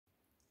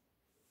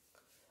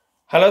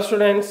Hello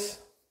students,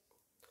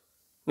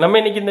 நம்ம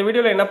இன்னைக்கு இந்த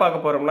வீடியோல என்ன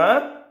பார்க்க போறோம்னா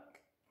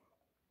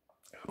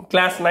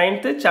class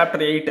 9th chapter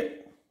 8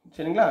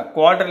 சரிங்களா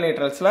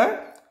quadrilateralsல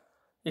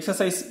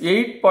exercise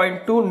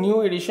 8.2 new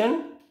edition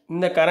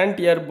இந்த current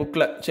year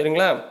bookல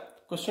சரிங்களா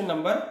question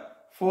number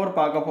 4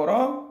 பார்க்க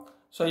போறோம்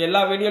சோ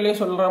எல்லா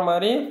வீடியோலயும் சொல்ற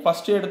மாதிரி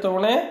first எடுத்த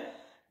உடனே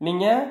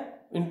நீங்க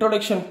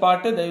introduction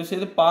part தயவு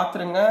செய்து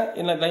பாத்துருங்க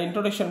இல்ல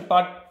introduction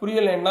part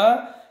புரியலன்னா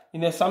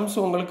இந்த sums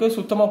உங்களுக்கு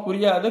சுத்தமா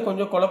புரியாது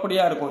கொஞ்சம்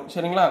குழப்படியா இருக்கும்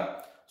சரிங்களா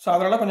சோ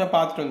அதனால கொஞ்சம்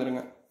பார்த்துட்டு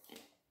வந்துருங்க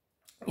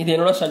இது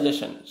என்னோட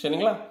சஜஷன்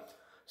சரிங்களா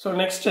சோ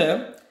நெக்ஸ்ட்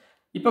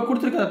இப்போ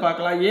கொடுத்திருக்கத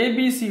பார்க்கலாம்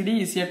ABCD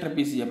is a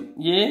trapezium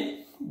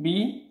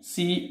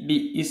ABCD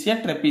is a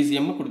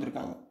trapezium னு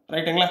கொடுத்திருக்காங்க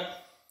ரைட்டுங்களா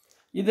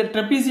இது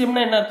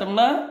trapeziumனா என்ன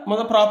அர்த்தம்னா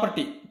முத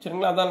ப்ராப்பர்ட்டி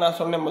சரிங்களா அதான் நான்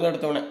சொன்னேன் முத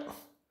எடுத்தவனே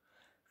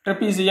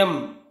trapezium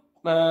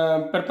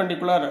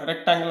perpendicular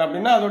rectangle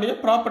அப்படினா அதோட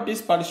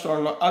ப்ராப்பர்ட்டீஸ் படிச்சிட்டு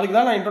வரணும் அதுக்கு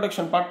தான் நான்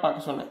இன்ட்ரோடக்ஷன் பார்ட்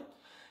பார்க்க சொன்னேன்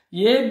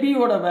AB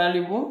ஓட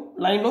வேல்யூவும்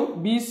லைனும்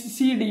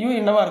BCD யும்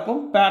என்னவா இருக்கும்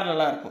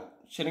parallel-ஆ இருக்கும்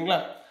சரிங்களா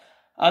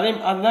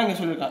அதுதான் இங்க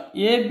சொல்லிருக்கான்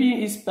AB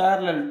is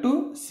parallel to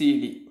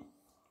CD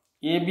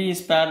AB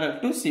is parallel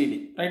to CD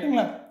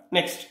ரைட்டுங்களா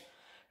next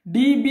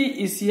DB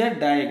is a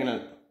diagonal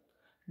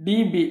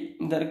DB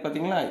இந்த இருக்கு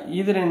பாத்தீங்களா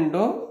இது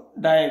ரெண்டும்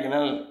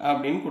diagonal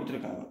அப்படினு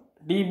கொடுத்திருக்காங்க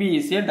DB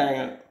is a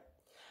diagonal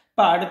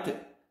இப்ப அடுத்து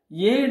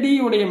AD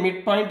உடைய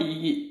midpoint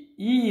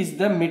E is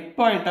the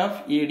midpoint of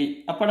AD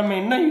அப்ப நம்ம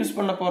என்ன யூஸ்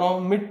பண்ண போறோம்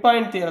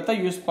midpoint தியரத்தை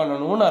யூஸ்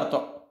பண்ணனும்னு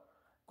அர்த்தம்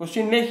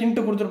क्वेश्चनலே ஹிண்ட்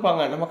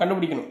கொடுத்திருப்பாங்க நம்ம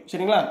கண்டுபிடிக்கணும்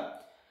சரிங்களா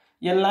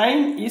a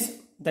line is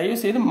தயவு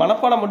செய்து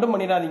மனப்பாடம் மட்டும்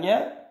பண்ணிராதீங்க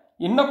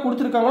என்ன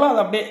கொடுத்திருக்காங்களோ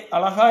அத அப்படியே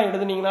அழகா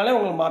எழுதுனீங்கனாலே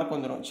உங்களுக்கு மார்க்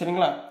வந்துரும்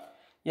சரிங்களா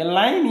a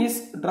line is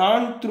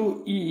drawn through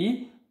E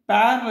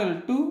parallel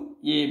to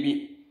AB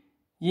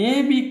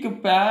AB க்கு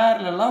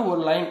parallel-ஆ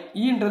ஒரு லைன்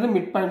ஈன்றது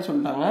midpoint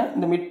சொல்றாங்க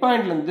இந்த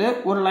midpointல இருந்து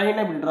ஒரு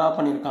லைனை இப்படி டிரா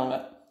பண்ணிருக்காங்க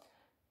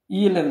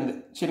E ல இருந்து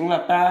சரிங்களா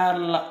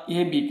parallel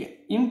AB க்கு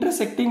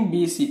intersecting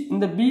BC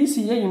இந்த BC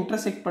யை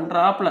intersect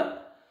பண்றாப்ல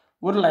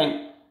ஒரு லைன்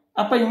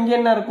அப்ப இங்க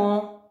என்ன இருக்கும்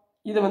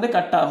இது வந்து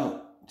கட் ஆகும்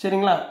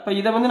சரிங்களா இப்ப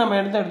இத வந்து நம்ம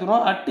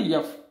எடுத்துறோம் at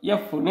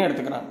F ன்னு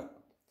எடுத்துக்கறாங்க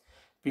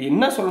இப்போ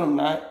என்ன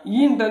சொல்லணும்னா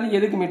ஈன்றது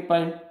எதுக்கு மிட்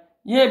பாயிண்ட்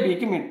AB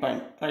க்கு மிட்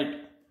பாயிண்ட் ரைட்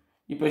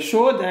இப்போ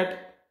show that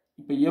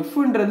இப்போ F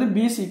ன்றது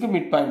BC க்கு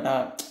மிட் பாயிண்டா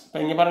இப்போ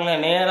இங்க பாருங்க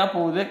நேரா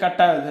போகுது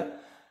கட் ஆகுது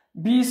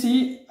BC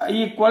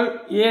equal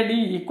AD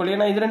equal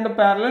ஏனா இது ரெண்டும்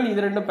parallel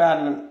இது ரெண்டும்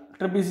parallel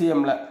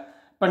trapeziumல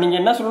இப்போ நீங்க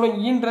என்ன சொல்லணும்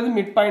ஈன்றது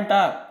மிட்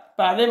பாயிண்டா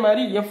இப்போ அதே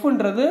மாதிரி F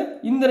ன்றது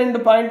இந்த ரெண்டு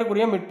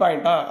பாயிண்ட்க்குரிய மிட்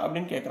பாயிண்டா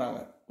அப்படினு கேக்குறாங்க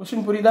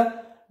क्वेश्चन புரியுதா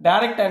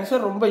டைரக்ட்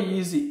ஆன்சர் ரொம்ப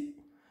ஈஸி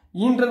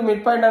ஈன்றது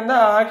மிட் பாயிண்டா இருந்தா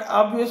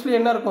obviously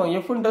என்ன இருக்கும்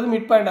F ன்றது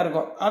மிட் பாயிண்டா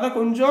இருக்கும் அத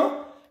கொஞ்சம்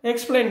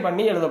எக்ஸ்பிளைன்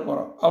பண்ணி எழுத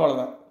போறோம்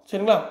அவ்வளவுதான்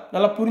சரிங்களா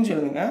நல்லா புரிஞ்சு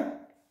எழுதுங்க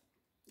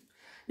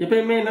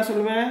எப்பவுமே என்ன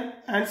சொல்லுவேன்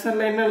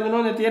ஆன்சர்ல என்ன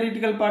எழுதணும் இந்த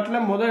தியரிட்டிக்கல் பார்ட்ல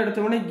முத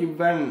எடுத்தவனே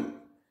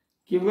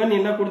given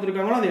என்ன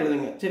கொடுத்திருக்காங்களோ அதை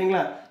எழுதுங்க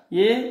சரிங்களா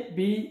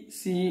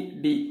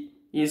ABCD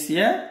is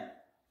a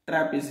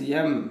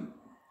trapezium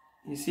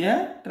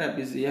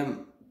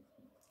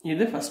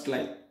இது ஃபர்ஸ்ட்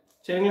லைன்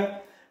சரிங்களா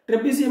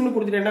trapezium னு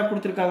கொடுத்துட்டு என்ன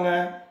கொடுத்திருக்காங்க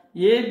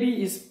AB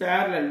is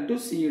parallel to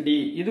CD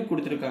இது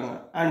கொடுத்திருக்காங்க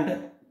and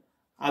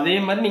அதே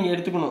மாதிரி நீங்க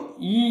எடுத்துக்கணும்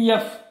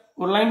EF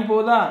ஒரு லைன்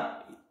போதா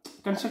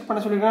கன்ஸ்ட்ரக்ட்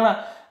பண்ண சொல்லிருக்காங்களா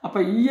அப்ப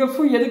EF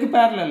எதுக்கு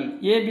parallel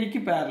AB க்கு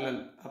parallel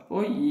அப்போ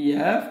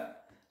EF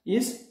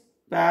is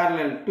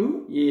parallel to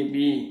AB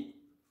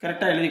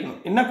கரெக்ட்டா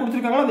எழுதிக்கணும் என்ன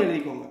கொடுத்திருக்காங்களோ அதை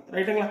எழுதிக்கோங்க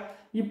ரைட்டுங்களா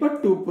இப்போ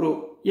to prove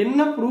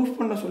என்ன ப்ரூஃப்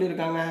பண்ண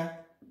சொல்லிருக்காங்க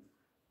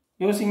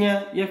யோசிங்க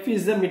F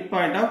is the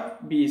midpoint of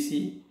BC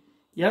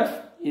F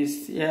is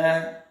a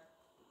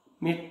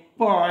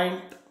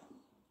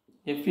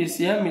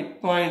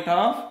midpoint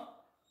of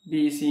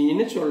BC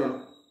ன்னு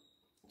சொல்லணும்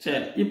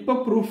சரி இப்போ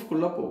ப்ரூஃப்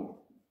குள்ள போவோம்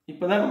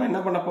இப்போதான் நம்ம என்ன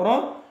பண்ண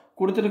போறோம்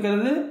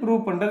கொடுத்திருக்கிறது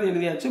ப்ரூவ் பண்றது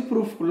எழுதியாச்சு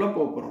ப்ரூஃப் குள்ள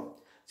போறோம்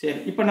சரி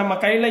இப்போ நம்ம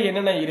கையில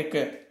என்னென்ன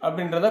இருக்கு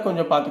அப்படின்றத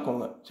கொஞ்சம்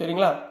பாத்துக்கோங்க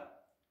சரிங்களா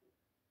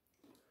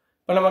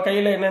இப்போ நம்ம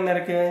கையில என்னென்ன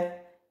இருக்கு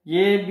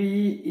AB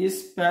is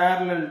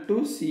parallel to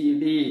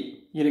CD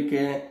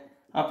இருக்கு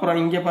அப்புறம்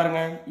இங்க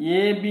பாருங்க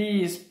AB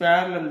is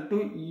parallel to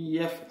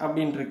EF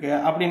அப்படினு இருக்கு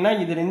அப்படினா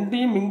இது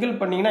ரெண்டையும் மிங்கிள்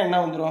பண்ணீங்கனா என்ன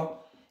வந்துரும்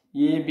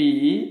AB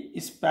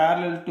is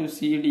parallel to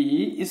CD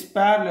is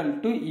parallel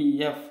to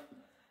EF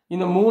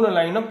இந்த மூணு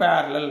லைனும்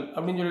parallel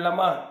அப்படினு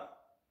சொல்லலாமா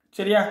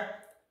சரியா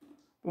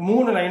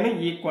மூணு லைனும்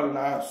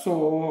ஈக்குவல்னா சோ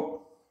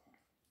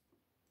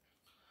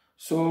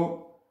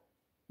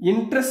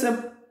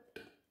intercept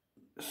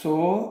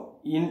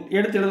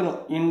எடுத்து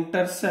எழுதணும்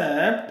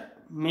intercept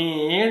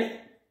made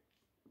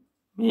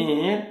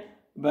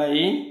by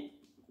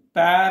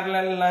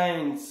parallel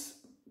lines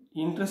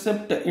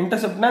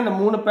interceptனா இந்த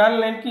மூணு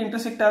parallel லைனுக்கு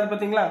intersect ஆகுது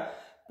பாத்தீங்களா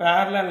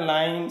parallel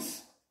lines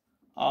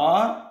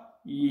are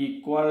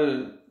equal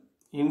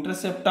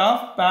intercept of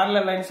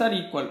parallel lines are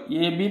equal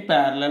AB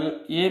parallel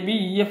AB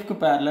EF க்கு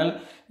parallel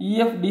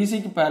EF DC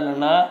க்கு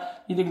parallelனா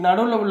இதுக்கு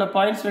நடுவுல உள்ள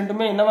பாயிண்ட்ஸ்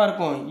ரெண்டுமே என்னவா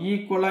இருக்கும்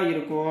ஈக்குவலா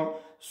இருக்கும்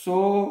சோ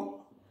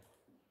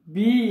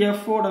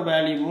BF ஓட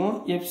வேல்யூவும்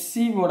FC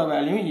ஓட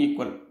வேல்யூவும்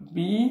ஈக்குவல்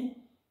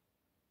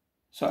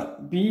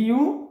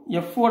BU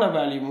F ஓட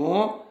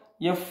வேல்யூவும்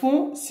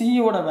எஃப்பும்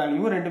சியோட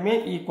வேல்யூ ரெண்டுமே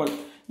ஈக்குவல்.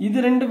 இது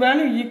ரெண்டு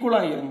வேல்யூ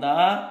ஈக்குவலாக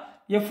இருந்தால்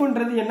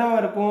எஃப்ன்றது என்னவா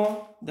இருக்கும்?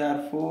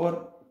 therefore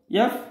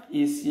f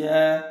is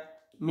a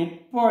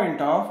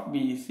midpoint of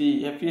BC.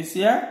 f is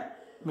a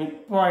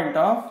midpoint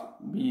of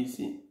BC.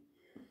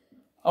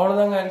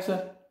 அவ்வளோதாங்க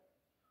ஆன்சர்.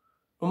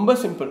 ரொம்ப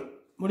சிம்பிள்.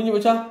 முடிஞ்சு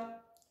போச்சா?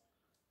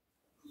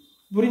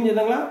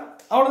 புரிஞ்சதுங்களா?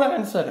 அவ்வளோதான்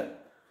ஆன்சர்.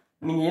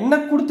 நீங்கள் என்ன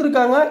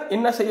கொடுத்துருக்காங்க,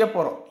 என்ன செய்ய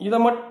போகிறோம், இதை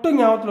மட்டும்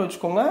ஞாபகத்தில்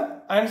வச்சுக்கோங்க.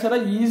 ஆன்சரை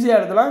ஈஸியாக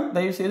எழுதலாம்.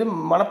 தயவுசெய்து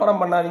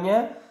மனப்பாடம் பண்ணாதீங்க.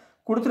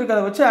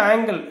 கொடுத்துருக்கதை வச்சு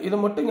ஆங்கிள் இதை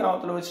மட்டும்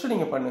ஞாபகத்தில் வச்சுட்டு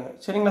நீங்கள் பண்ணுங்கள்.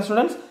 சரிங்களா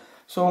ஸ்டூடெண்ட்ஸ்?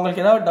 ஸோ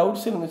உங்களுக்கு ஏதாவது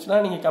டவுட்ஸ் இருந்துச்சுன்னா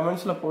நீங்கள்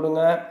கமெண்ட்ஸில்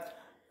போடுங்க.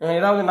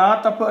 ஏதாவது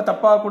நான்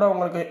தப்பாக கூட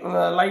உங்களுக்கு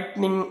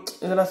லைட்னிங்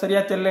இதெல்லாம்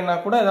சரியாக தெரியலன்னா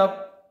கூட ஏதாவது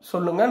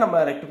சொல்லுங்கள்,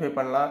 நம்ம ரெக்டிஃபை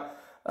பண்ணலாம்.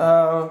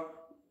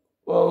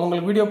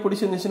 உங்களுக்கு வீடியோ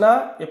பிடிச்சிருந்துச்சுன்னா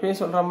எப்பயும்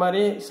சொல்கிற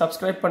மாதிரி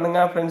சப்ஸ்கிரைப்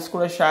பண்ணுங்கள், ஃப்ரெண்ட்ஸ்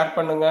கூட ஷேர்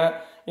பண்ணுங்கள்.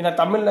 ஏன்னா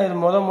தமிழில் இது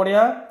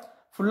முறையாக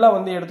ஃபுல்லாக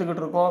வந்து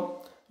எடுத்துக்கிட்டு இருக்கோம்.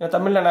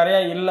 தமிழில் நிறையா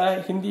இல்லை,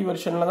 ஹிந்தி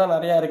வெர்ஷனில் தான்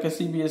நிறையா இருக்குது,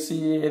 சிபிஎஸ்சி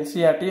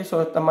என்சிஆர்டி. ஸோ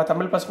நம்ம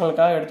தமிழ்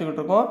பசங்களுக்காக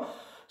எடுத்துக்கிட்டு இருக்கோம்.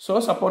 ஸோ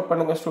சப்போர்ட்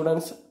பண்ணுங்கள்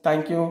ஸ்டூடெண்ட்ஸ்.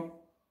 தேங்க்யூ.